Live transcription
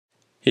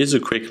Here's a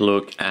quick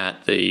look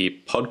at the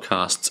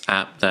Podcasts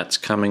app that's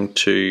coming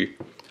to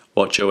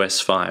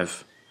watchOS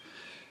 5.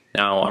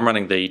 Now, I'm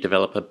running the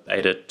developer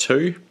beta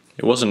 2.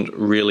 It wasn't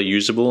really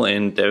usable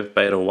in dev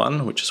beta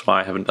 1, which is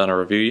why I haven't done a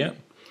review yet.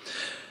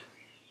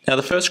 Now,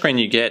 the first screen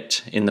you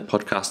get in the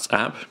Podcasts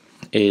app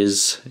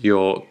is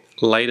your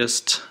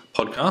latest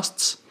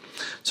podcasts.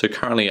 So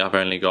currently I've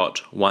only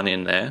got one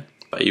in there,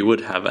 but you would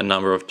have a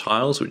number of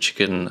tiles which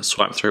you can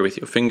swipe through with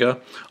your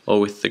finger or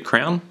with the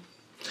crown.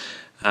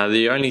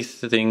 The only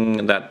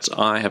thing that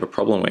I have a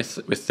problem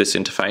with this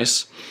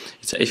interface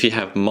is that if you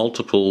have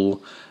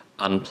multiple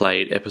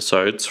unplayed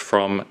episodes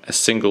from a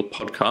single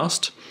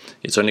podcast,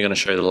 it's only going to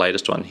show the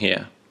latest one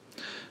here.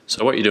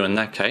 So what you do in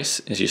that case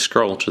is you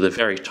scroll to the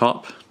very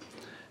top,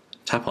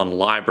 tap on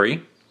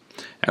Library,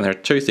 and there are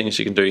two things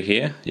you can do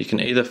here. You can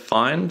either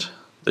find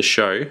the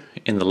show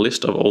in the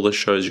list of all the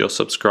shows you're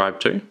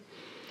subscribed to, and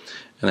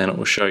then it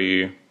will show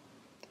you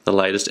the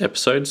latest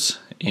episodes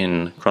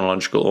in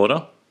chronological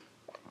order.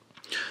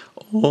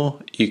 Or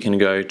you can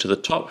go to the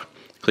top,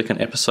 click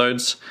on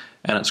episodes,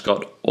 and it's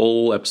got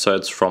all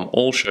episodes from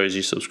all shows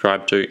you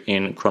subscribe to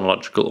in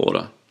chronological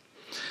order.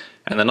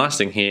 And the nice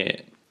thing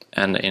here,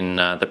 and in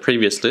the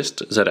previous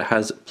list, is that it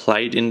has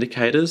played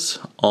indicators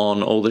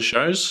on all the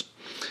shows,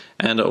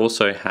 and it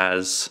also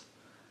has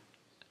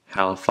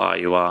how far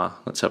you are.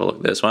 Let's have a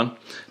look. There's one.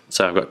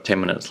 So I've got 10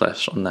 minutes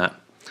left on that.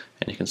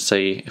 And you can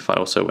see if I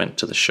also went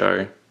to the show,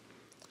 it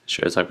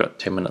shows I've got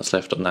 10 minutes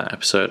left on that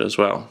episode as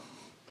well.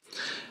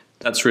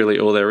 That's really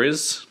all there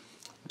is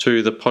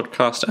to the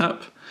podcast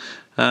app.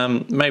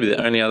 Maybe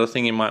the only other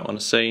thing you might want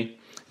to see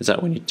is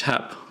that when you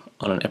tap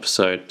on an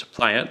episode to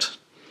play it,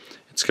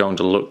 it's going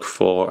to look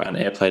for an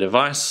AirPlay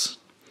device,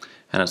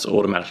 and it's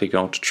automatically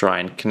going to try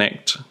and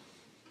connect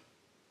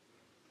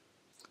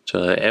to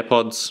the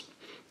AirPods.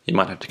 You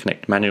might have to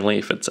connect manually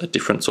if it's a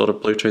different sort of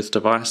Bluetooth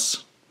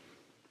device.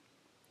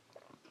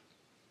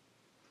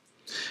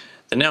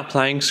 The now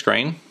playing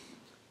screen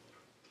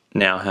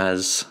now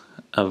has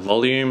a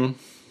volume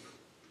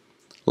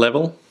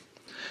level,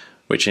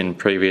 which in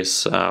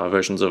previous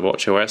versions of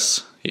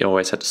watchOS you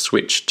always had to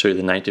switch to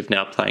the native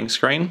now playing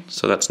screen,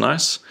 so that's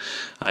nice.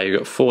 You've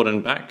got forward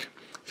and back,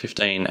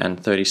 15 and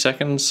 30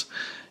 seconds.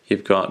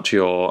 You've got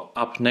your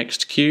up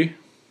next cue,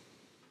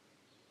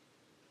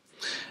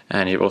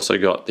 and you've also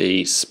got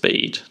the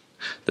speed.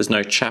 There's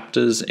no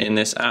chapters in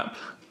this app,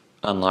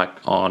 unlike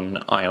on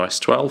iOS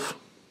 12.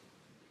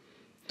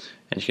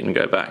 And you can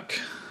go back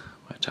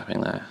by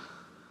tapping there.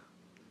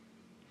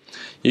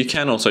 You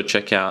can also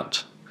check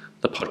out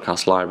the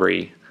podcast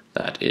library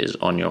that is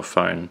on your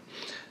phone.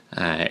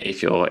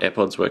 If your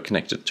AirPods were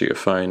connected to your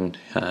phone,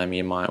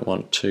 you might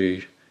want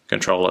to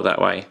control it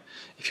that way.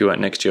 If you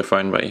weren't next to your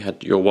phone but you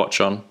had your watch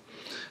on,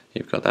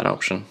 you've got that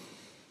option.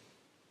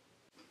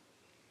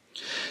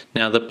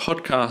 Now, the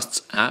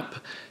Podcasts app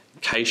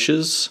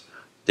caches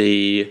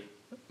the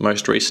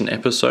most recent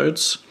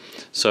episodes,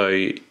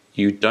 so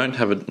you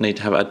don't need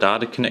to have a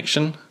data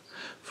connection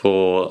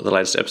for the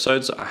latest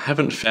episodes. I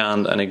haven't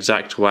found an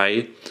exact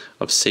way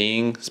of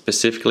seeing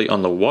specifically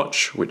on the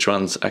watch which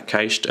ones are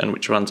cached and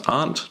which ones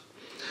aren't.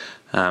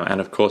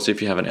 And of course,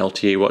 if you have an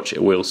LTE watch,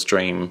 it will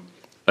stream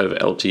over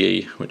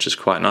LTE, which is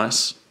quite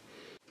nice.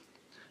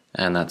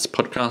 And that's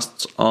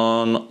podcasts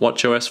on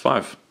watchOS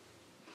 5.